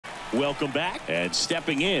Welcome back, and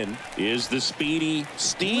stepping in is the speedy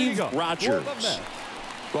Steve Rogers.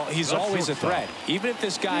 Well, he's always a threat. Even if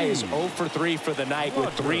this guy is 0 for 3 for the night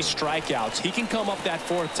with 3 strikeouts, he can come up that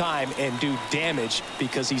 4th time and do damage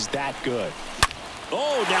because he's that good.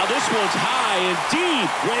 Oh, now this one's high and deep.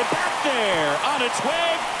 Way back there. On its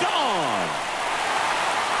way. Gone.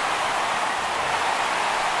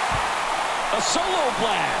 A solo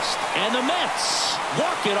blast. And the Mets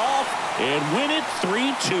walk it off and win it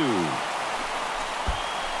 3-2.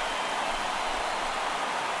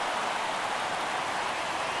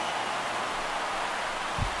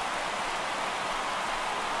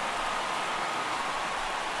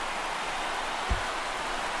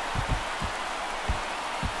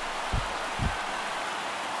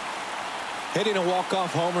 Hitting a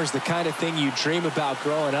walk-off homer is the kind of thing you dream about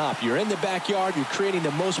growing up. You're in the backyard, you're creating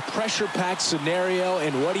the most pressure-packed scenario,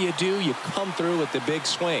 and what do? You come through with the big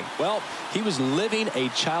swing. Well, he was living a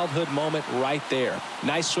childhood moment right there.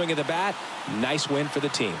 Nice swing of the bat, nice win for the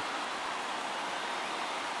team.